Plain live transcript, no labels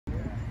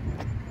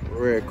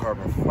red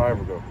carbon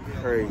fiber go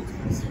crazy.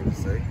 Let's see what it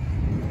say.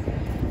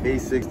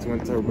 V6 twin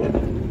turbo.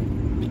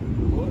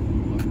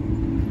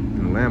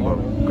 And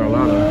Lambo,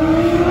 Carlotta.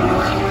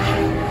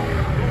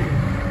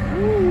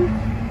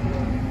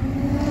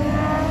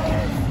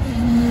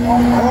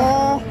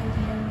 Oh,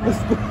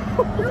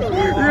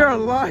 you're a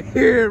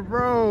liar,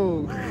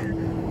 bro.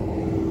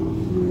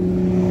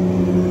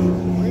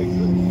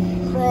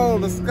 Bro,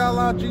 the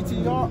Skyline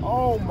GTR.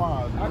 Oh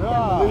my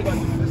god.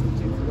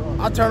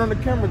 I turned on the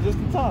camera just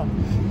in time.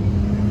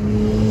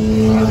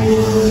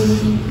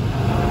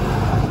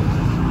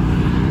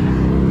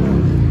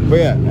 But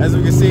yeah, as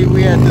we can see,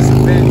 we had this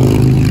event.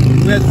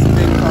 We had this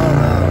event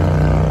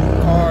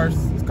called Cars.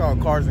 It's called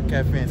Cars and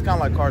Caffeine. It's kind of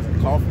like Cars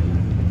and Coffee.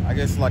 I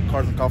guess it's like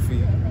Cars and Coffee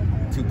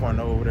 2.0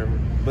 or whatever.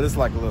 But it's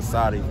like a little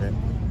side event.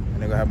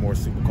 And they're gonna have more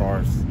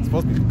supercars. It's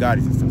supposed to be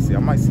Bugattis and stuff. See, I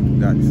might see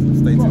Bugattis.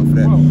 Stay tuned for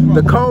that.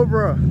 The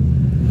Cobra.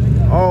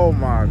 Oh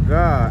my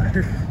god.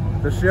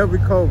 The Shelby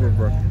Cobra,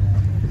 bro.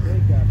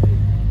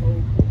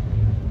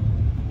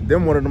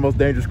 Them one of the most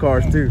dangerous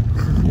cars too.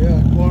 Yeah,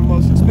 one of the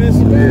most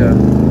expensive. Yeah.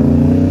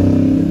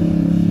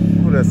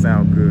 Oh, that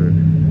sound good.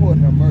 Lord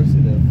have mercy,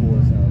 that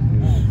Ford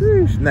sounds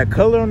good. Sheesh. And that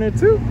color on there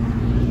too.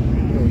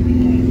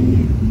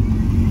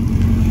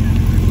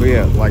 But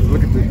yeah, like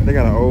look at this. They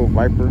got an old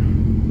Viper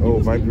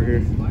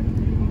here.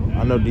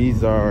 I know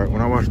these are,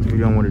 when I watched the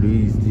video on one of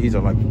these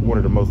are like one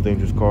of the most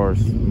dangerous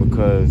cars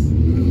because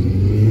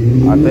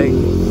I think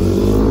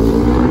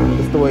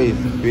it's the way it's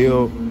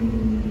built.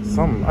 I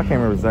can't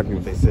remember exactly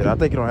what they said. I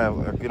think you don't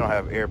have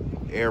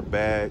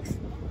airbags,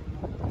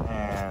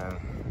 and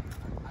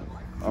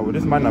oh, well,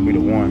 this might not be the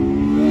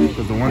one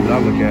because the one that I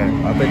look at,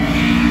 I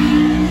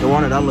think the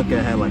one that I look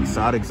at had like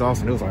side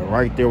exhaust, and it was like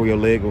right there where your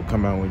leg will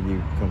come out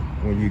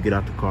when you get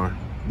out the car.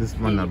 This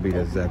might not be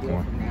the exact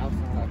one,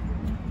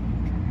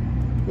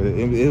 but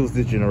it was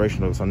this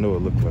generation of, so I know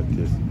it looked like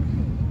this.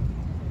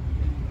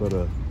 But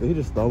did he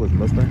just stall his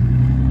Mustang?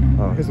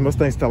 His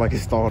Mustang sound like it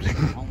stalled.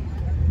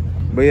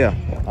 But yeah,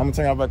 I'm gonna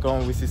turn y'all back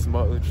on. We see some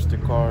more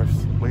interesting cars.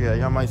 But yeah,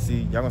 y'all gonna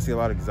see a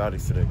lot of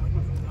exotics today.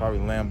 Probably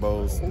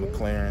Lambos,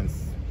 McLarens,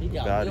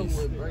 Bugattis.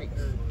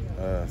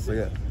 So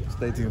yeah,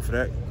 stay tuned for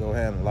that. Go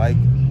ahead and like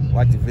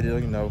the video,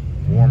 you know,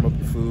 warm up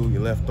your food,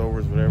 your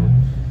leftovers, whatever.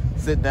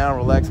 Sit down,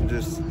 relax, and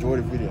just enjoy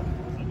the video.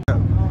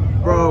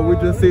 Bro, we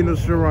just seen the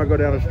Chiron go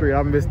down the street.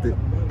 I missed it.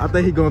 I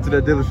think he going to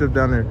that dealership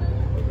down there.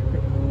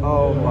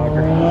 Oh my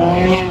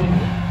god.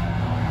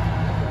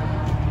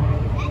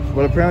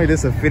 But apparently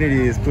this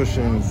Infiniti is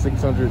pushing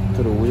 600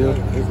 to the wheel.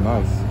 It's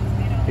nice.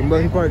 He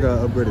probably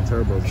got upgraded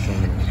turbos or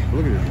something.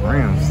 Look at his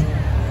rims.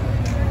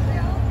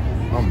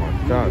 Oh my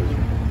god.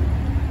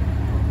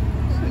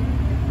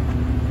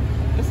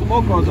 There's some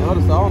more cars on the other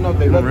side. I don't know if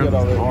they left it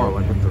already. Hard,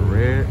 like with the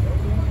red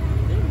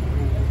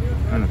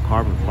and the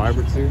carbon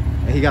fiber too.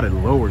 And he got it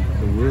lowered.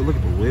 The wheel. Look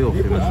at the wheel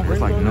finish. It's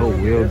like no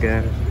wheel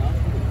gap.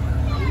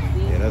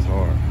 Yeah, that's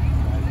hard.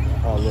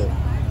 Oh look.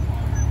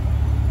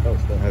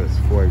 That is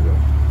fuego.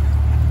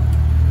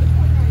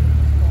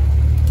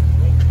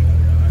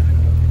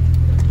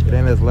 It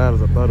ain't as loud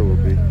as I thought it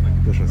would be.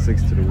 Pushing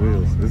 6 to the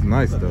wheels. It's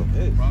nice though.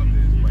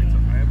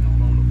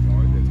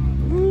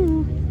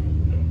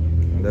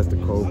 And that's the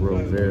Cobra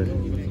over there.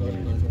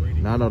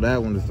 Now I know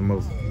that one is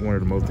one of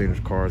the most dangerous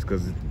cars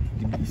because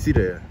you see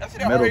the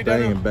metal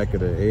thing in the back of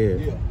the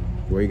head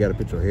where you got to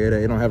put your head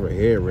at. It don't have a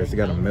headrest. It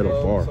got a metal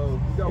bar.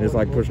 And it's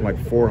like pushing like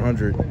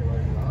 400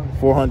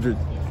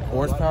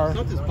 horsepower. I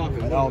don't think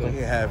it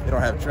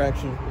don't have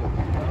traction.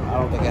 I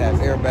don't think it has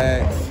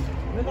airbags.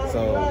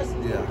 So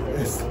yeah,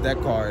 it's that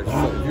car. So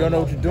if you don't know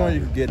what you're doing,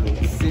 you can get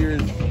a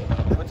serious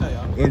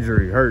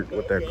injury, hurt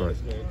with that car.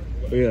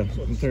 But yeah,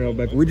 I'm turning it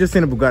back. We just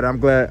seen a Bugatti.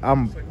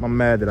 I'm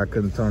mad that I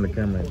couldn't turn the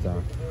camera in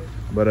time.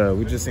 But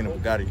we just seen a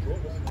Bugatti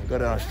go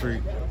down the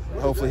street.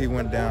 Hopefully he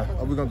went down.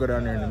 We're gonna go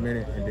down there in a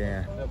minute, and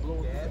then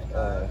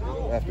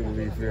after we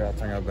leave here, I'll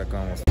turn y'all back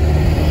on. So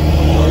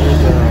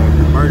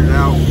here's murdered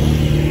out.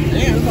 Damn,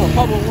 there's no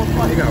pop on one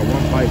pipe. He got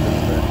one pipe in the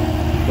back.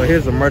 But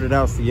here's a murdered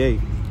out C8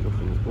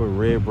 with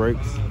red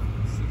brakes.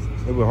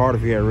 It would be hard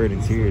if he had red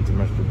interior to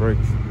match the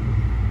brakes.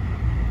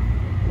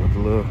 With a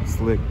little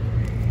slick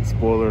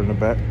spoiler in the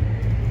back.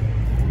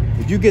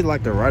 If you get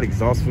like the right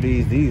exhaust for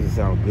these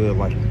sound good.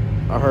 Like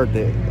I heard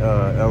that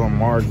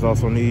LMR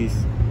exhaust on these.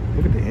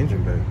 Look at the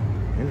engine bay.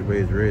 The engine bay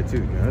is red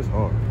too. Man, that's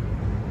hard.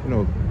 You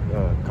know,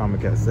 Common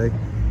Cat say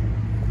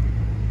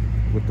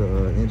with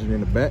the engine in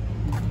the back.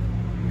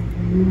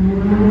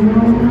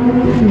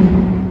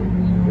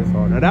 It's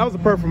hard. Now that was a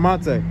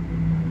Performante.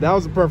 That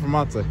was a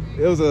Performante.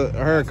 It was a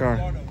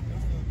Huracan.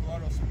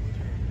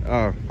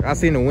 Oh, I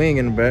seen the wing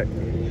in the back.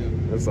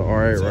 That's an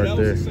R8 so right there.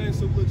 That was the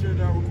same superleggera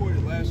that I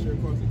recorded last year,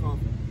 Cars and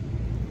Coffee.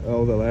 Oh,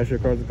 was that last year,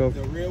 Cars and Coffee?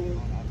 The real one?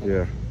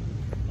 Yeah.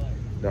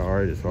 That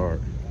R8 is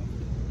hard.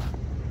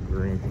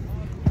 Green.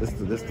 This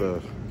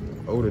the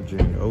older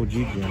gen, OG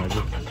gen, I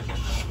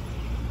guess.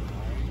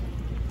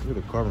 Look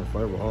at the carbon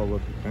fiber all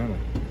up the panel.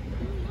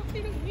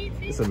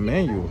 It's a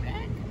manual.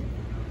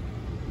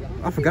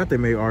 I forgot they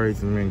made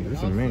R8s in the manual.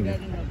 It's a manual.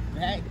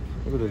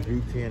 Look at the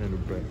V10 in the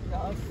back.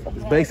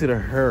 It's basically a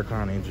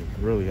Huracan engine,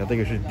 really. I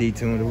think it's just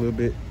detuned a little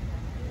bit.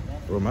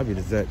 Or it might be the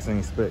exact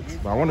same specs.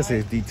 But I want to say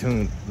it's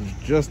detuned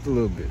just a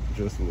little bit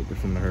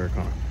from the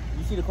Huracan.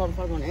 You see the carbon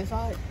fiber on the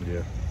inside?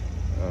 Yeah.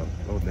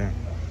 Oh, damn.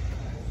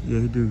 Yeah,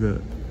 he do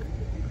got.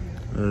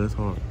 That's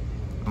hard.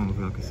 I don't know if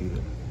y'all can see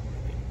that.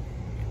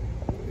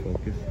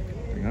 Focus.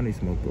 Dang, I need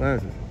some more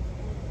glasses.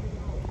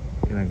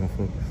 It ain't gonna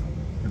focus.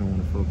 I don't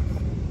want to focus.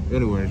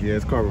 Anyways, yeah,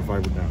 it's carbon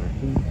fiber down there.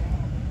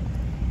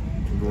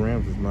 The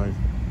rims is nice.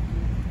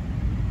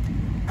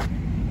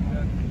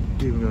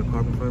 Yeah, we got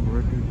carbon fiber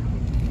right there.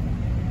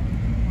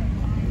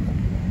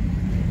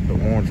 The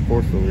orange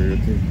Porsche over here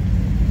too.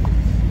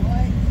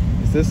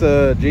 Is this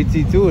a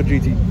GT2 or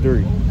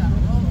GT3?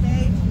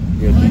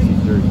 Yeah,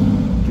 GT3.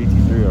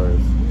 GT3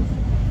 RS.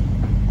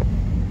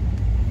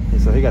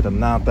 And so he got the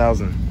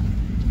 9000.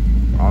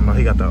 I don't know,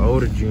 he got the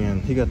older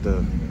gen. He got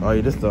the, oh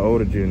yeah, this is the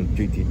older gen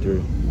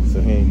GT3.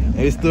 So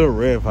it's still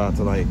rev high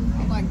to like,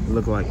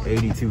 look like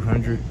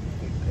 8200.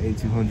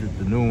 8200.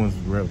 The new ones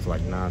rev to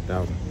like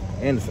 9000.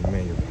 And it's a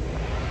manual.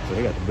 So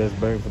he got the best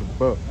bang for the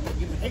buck.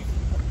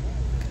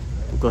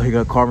 Look like he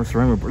got carbon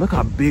ceramic, but look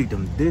how big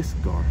them discs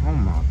are. Oh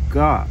my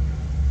god.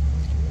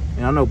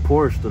 And I know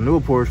Porsche, the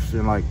newer Porsche,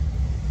 and like,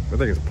 I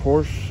think it's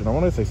Porsche, and I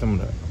want to say some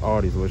of the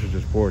Audis, which is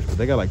just Porsche, but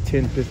they got like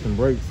 10 piston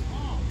brakes.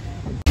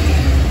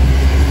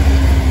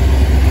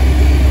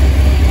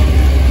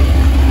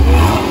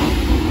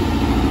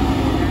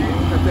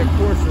 Got that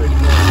Corsa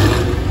exhaust.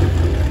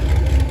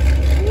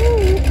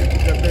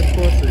 Got that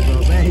Corsa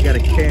exhaust. Man, he got a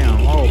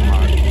cam. Oh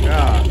my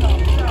god.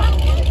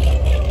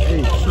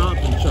 Hey,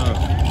 chopping.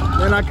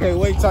 Man, I can't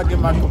wait till I get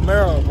my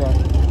Camaro, bro.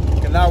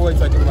 Cannot wait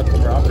till I get my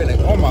Camaro. I've been like,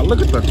 oh my, look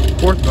at the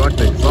Porsche, like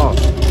the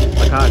exhaust.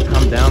 Like how it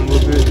come down a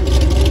little bit.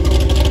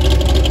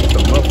 The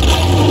muffler.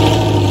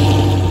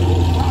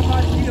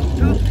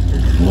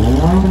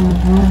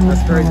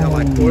 That's crazy how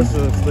like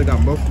Corsa still got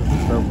mufflers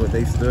and stuff, but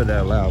they still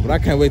that loud. But I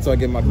can't wait till I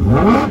get my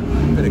Camaro.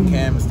 Bit of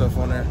cam and stuff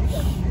on there.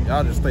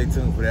 Y'all just stay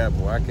tuned for that,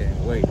 boy. I can't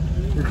wait.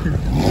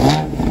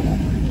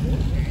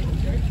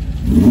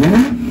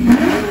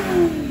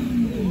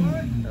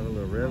 Have a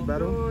little rev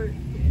battle.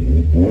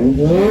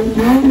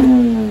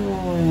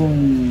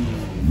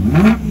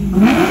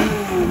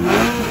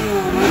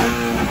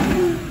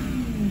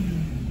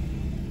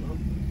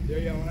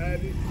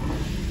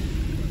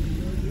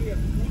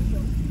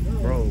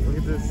 Bro, look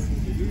at this.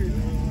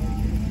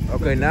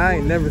 Okay, now I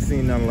ain't never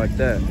seen nothing like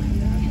that.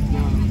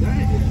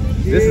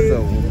 This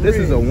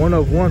is a one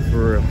of one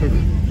for real.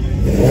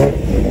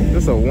 This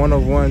is a one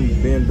of one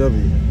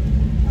BMW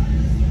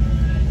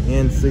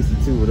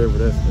N62, whatever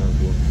that stands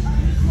for.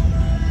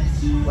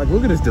 Like,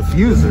 look at this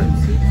diffuser.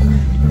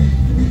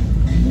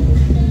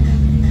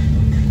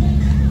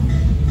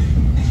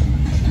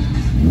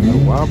 A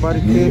wide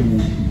body kit.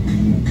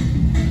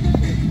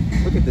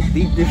 Look at the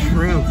deep dish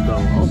rims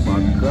though. Oh my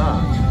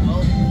god.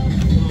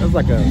 That's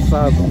like a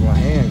size of my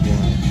hand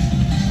going.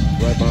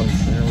 Right bottom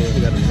steering wheel. We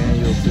got a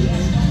manual too.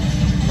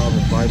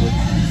 Carbon fiber.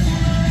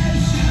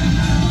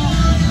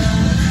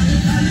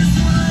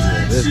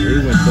 Yeah, this he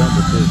went dumb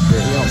with this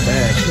shit. He on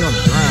bag. He on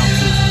the ground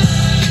too.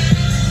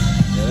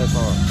 Yeah, that's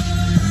hard.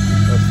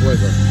 That's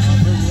fuego.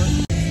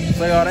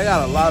 So y'all, they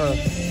got a lot of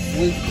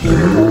sweet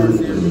cars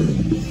here.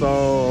 So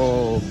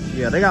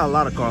yeah, they got a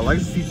lot of cars. Like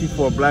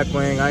CT4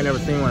 Blackwing. I ain't never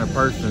seen one in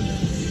person.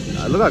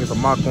 It look like it's a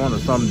Mach 1 or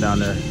something down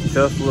there.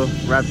 Tesla,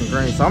 wrapped in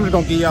green. So I'm just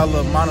gonna give y'all a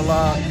little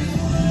monologue.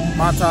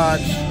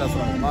 Montage. That's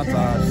what I'm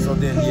montage. So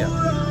then yeah.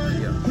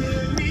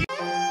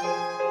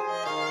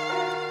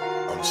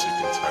 I'm sick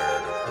and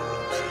tired of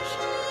roses.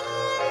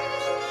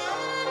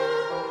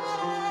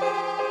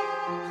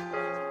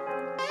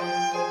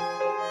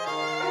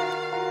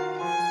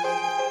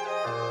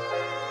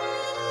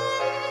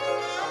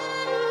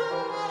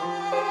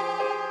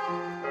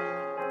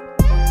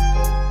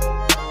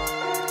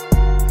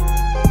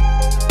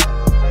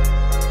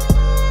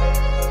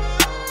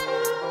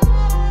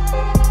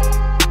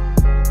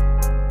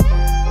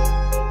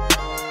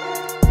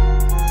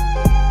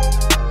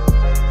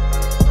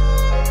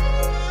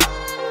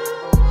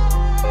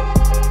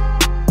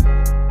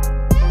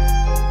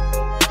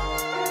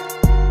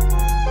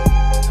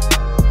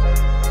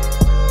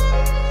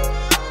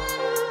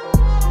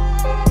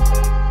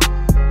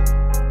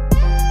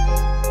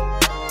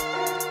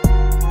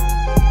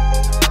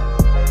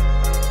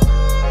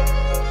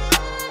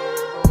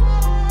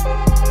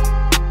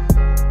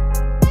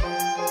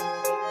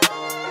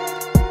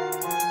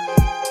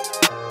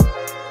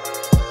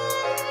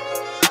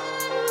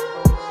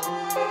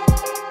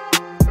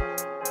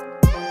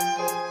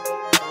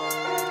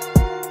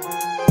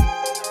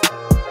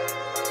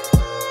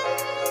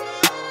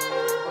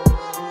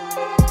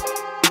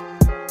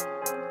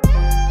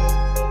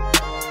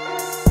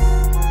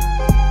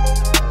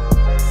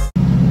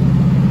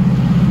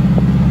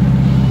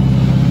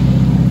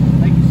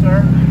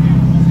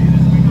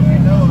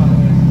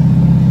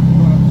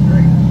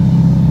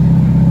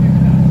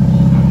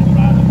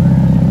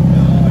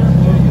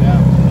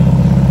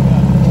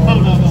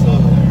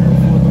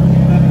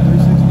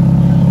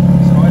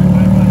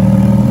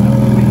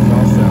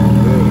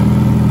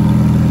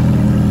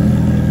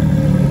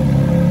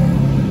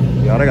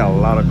 Y'all, they got a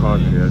lot of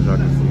cars in here, as y'all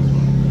can see.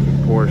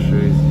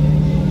 Porsches.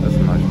 That's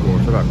a nice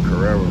Porsche. They got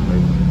Carrera,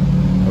 maybe.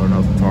 Oh, no,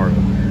 it's a Target.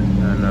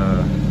 And,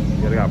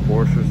 yeah, they got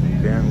Porsches,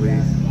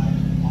 Bentleys,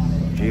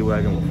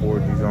 G-Wagon with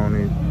 4Gs on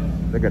it.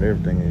 They got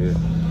everything in here.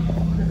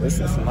 It's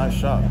a nice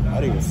shop.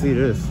 I didn't even see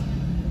this.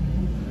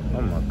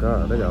 Oh, my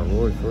God. They got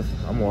Royce.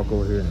 I'm gonna walk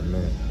over here in a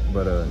minute.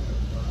 But,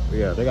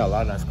 yeah, they got a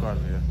lot of nice cars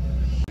in here.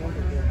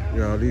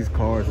 Yo, these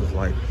cars is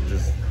like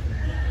just,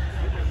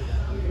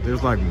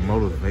 there's like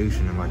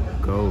motivation and like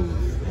goals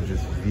and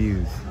just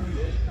views.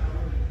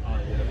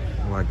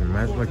 Like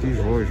imagine like these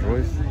Rolls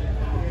Royce.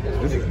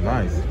 This is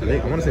nice.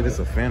 I want to say this is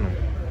a Phantom.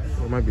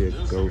 Or it might be a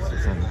Ghost or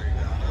something.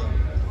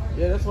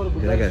 Yeah, that's what a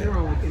Bugatti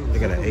Chiron. They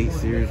got an 8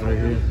 Series right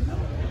here.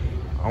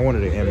 I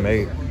wanted an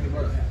M8.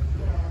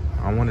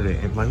 I wanted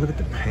an like look at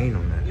the paint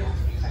on that.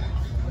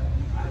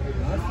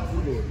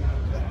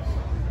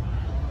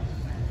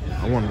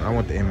 I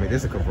want the M8.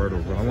 This is a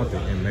convertible, but I want the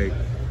M8.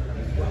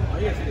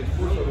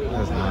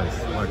 That's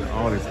nice. Like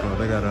all these cars.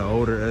 They got an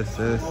older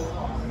SS.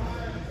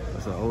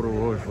 That's an older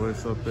Rolls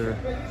Royce up there.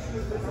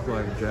 Looks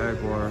like a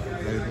Jaguar,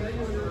 maybe.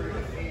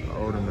 An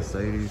older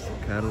Mercedes,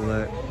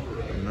 Cadillac,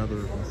 another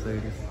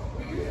Mercedes.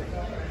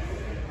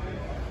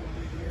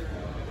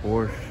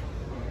 Porsche.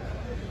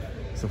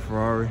 It's a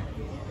Ferrari.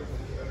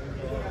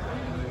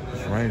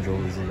 This Range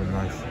Rover is even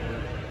nice.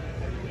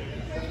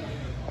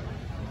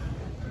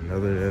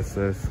 Another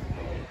SS.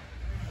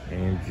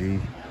 AMG.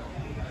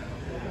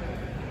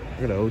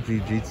 Look at the OG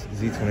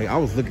Z28. I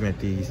was looking at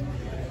these.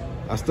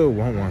 I still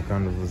want one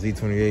kind of a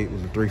Z28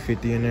 with a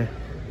 350 in there.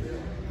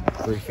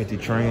 350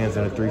 trans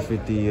and a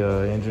 350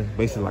 engine.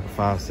 Basically like a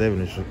 5.7,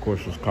 which of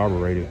course was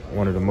carbureted.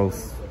 One of the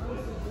most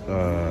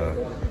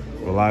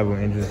reliable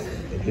engines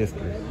in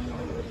history.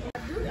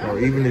 Or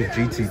even this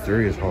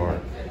GT3 is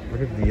hard.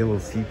 Look at the yellow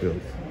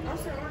seatbelts.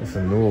 It's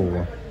a newer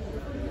one.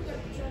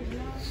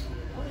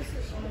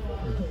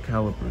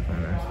 Calipers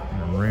on there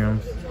and the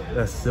rims.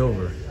 That's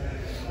silver.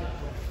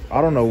 I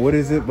don't know what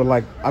is it, but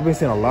like I've been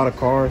seeing a lot of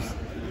cars.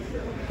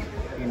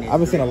 I've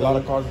been seeing a lot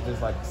of cars with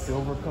just like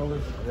silver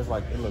colors. It's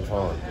like it looks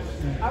hard.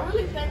 I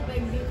really think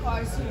they get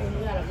cars too and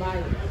you gotta buy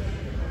it.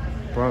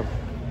 Probably.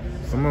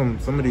 Some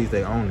of these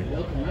they own it.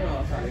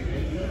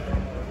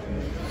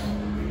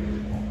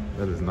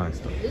 That is nice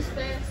though. It's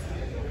fast.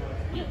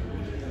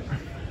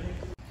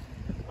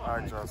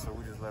 Alright y'all, so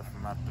we just left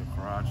from out the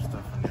garage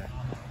stuff in there.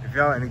 If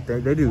y'all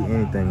anything, they do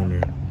anything in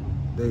there.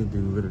 They do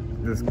literally,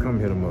 just come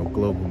hit them up,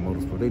 Global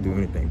Motorsport. They do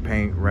anything,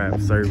 paint, wrap,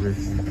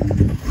 service.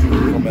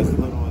 Come as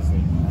little as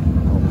it.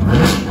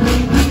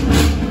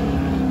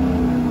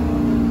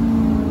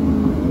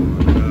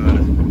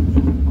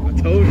 I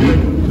told you,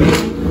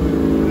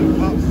 it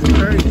pops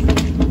crazy.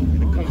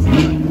 It comes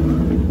out.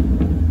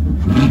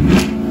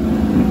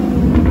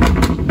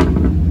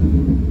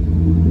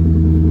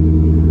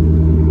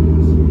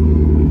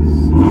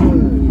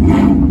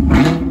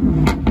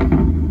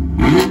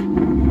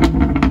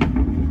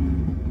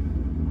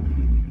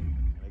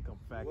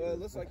 Well, it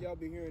looks like y'all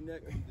be hearing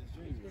that.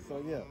 So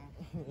yeah,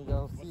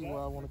 y'all see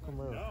why I want to come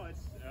out. No,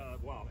 it's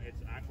well,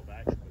 it's actual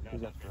back. But no, He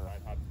got that's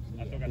right. I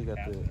still got He the got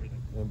cats the and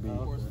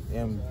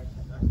everything.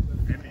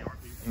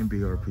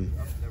 MBRP.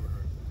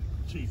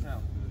 Cheap.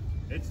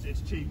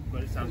 It's cheap,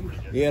 but it sounds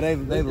pretty good. Yeah,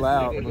 they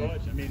loud. Pretty But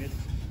much. I mean, it's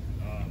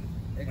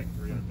like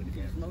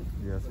 350 bucks.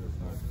 yes, it's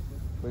nice.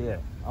 But yeah,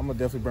 I'm gonna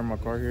definitely bring my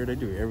car here. They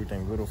do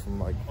everything, little from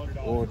like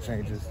oil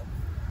changes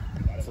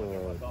to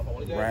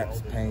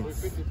wraps,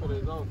 paints.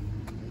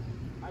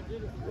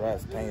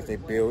 They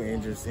build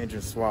engines,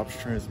 engine swaps,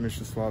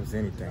 transmission swaps,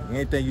 anything.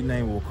 Anything you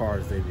name with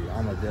cars, they do.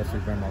 I'm gonna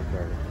definitely bring my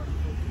car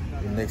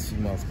in the next few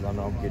months because I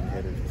know I'm getting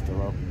headed and stuff.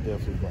 I'll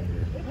definitely bring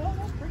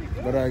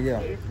it. But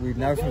yeah, we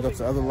now gonna go to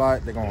the other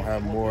lot. They're gonna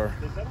have more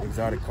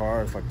exotic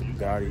cars like the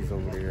Bugattis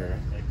over there,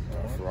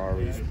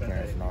 Ferraris,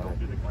 McLarens, and all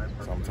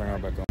that. So I'm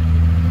turning back on.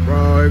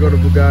 Bro, here go the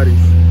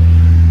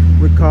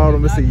Bugattis. We called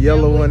them. It's a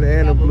yellow one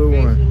and a blue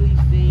one.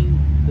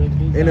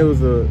 And it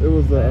was a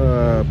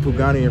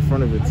Pagani in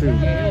front of it too.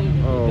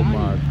 Oh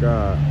my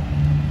God.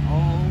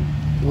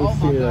 We'll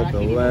see it at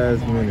the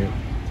last minute.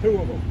 Two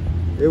of them.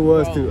 It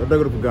was two. I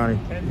think it was Pagani.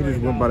 He just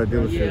went by the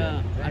dealership.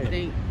 Yeah, I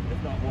think.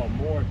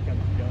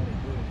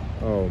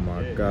 Oh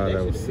my God,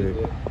 that was sick.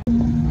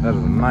 That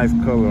is a nice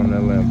color on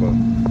that Lambo.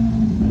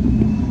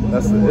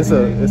 It's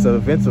a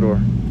Aventador.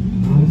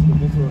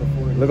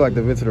 Look like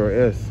the Aventador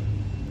S.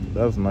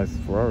 That was a nice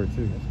Ferrari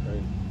too.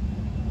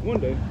 One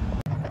day.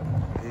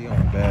 He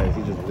on bags.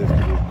 He just lifted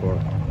his car. I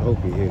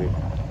hope he hit it.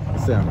 It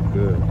sounded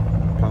good.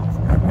 Pops.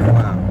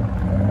 Wow.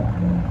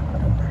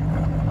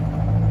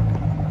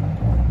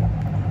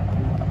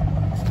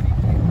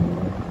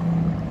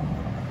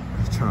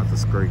 He's trying to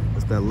scrape.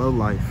 It's that low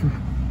life.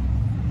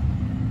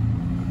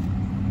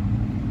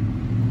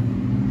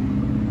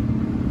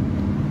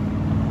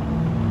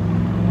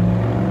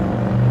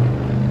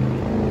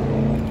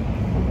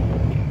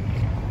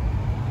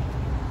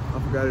 I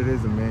forgot it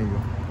is a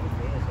manual.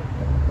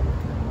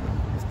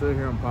 Still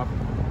here, I'm popping.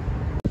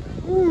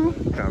 Ooh,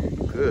 how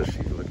good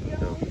she's looking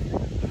though.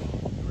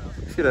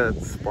 See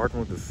that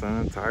sparkling with the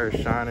sun, tires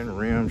shining,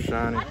 rims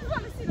shining. I just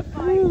want to see the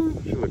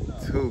She look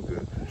too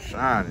good.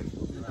 Shining.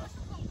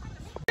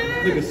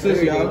 Look at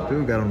sis, y'all.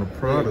 Dude got on the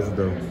Pradas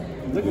though.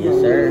 Look at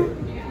Yes, sir.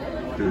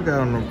 Dude got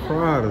on the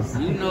Pradas.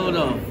 You know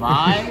the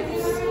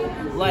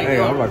vibes? Like,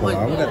 Hey, I'm like, We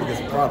got to get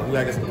some products. We got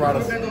to get some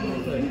products.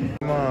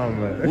 come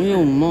on, man. we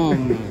your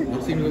mom, man.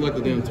 I'm seeing you look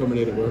like the damn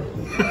Terminator, bro.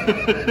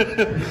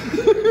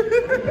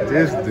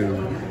 This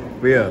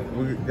dude. But yeah,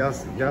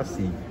 y'all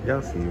see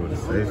what it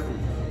says.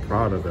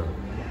 Prada though.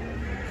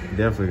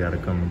 Definitely gotta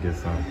come and get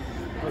some.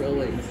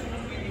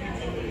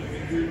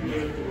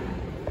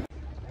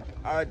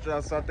 Alright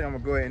y'all, so I think I'm gonna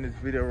go ahead and end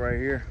this video right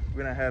here.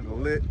 We're gonna have a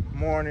lit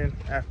morning,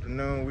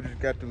 afternoon. We just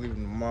got to leave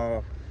the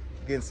mall,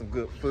 getting some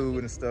good food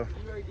and stuff.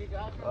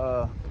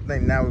 I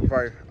think now we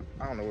probably,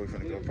 I don't know where we're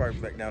gonna go, probably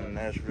back down to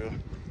Nashville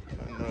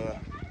and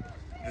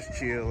just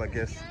chill, I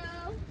guess.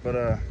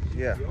 But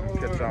yeah, I'll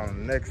catch y'all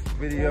on the next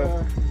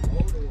video.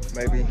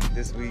 Maybe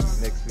this week,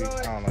 next week,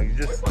 I don't know. You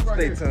just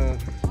stay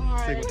tuned,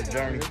 stick with the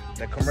journey.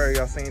 That Camaro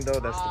y'all seen though,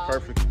 that's the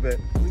perfect spec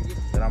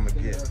that I'm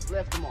gonna get.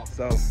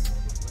 So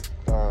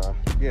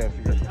yeah,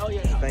 if you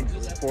thanks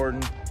for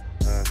supporting.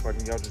 If I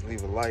can, y'all just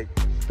leave a like,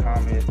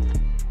 comment,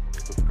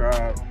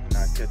 subscribe, and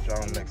I'll catch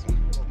y'all on the next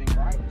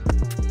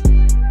one.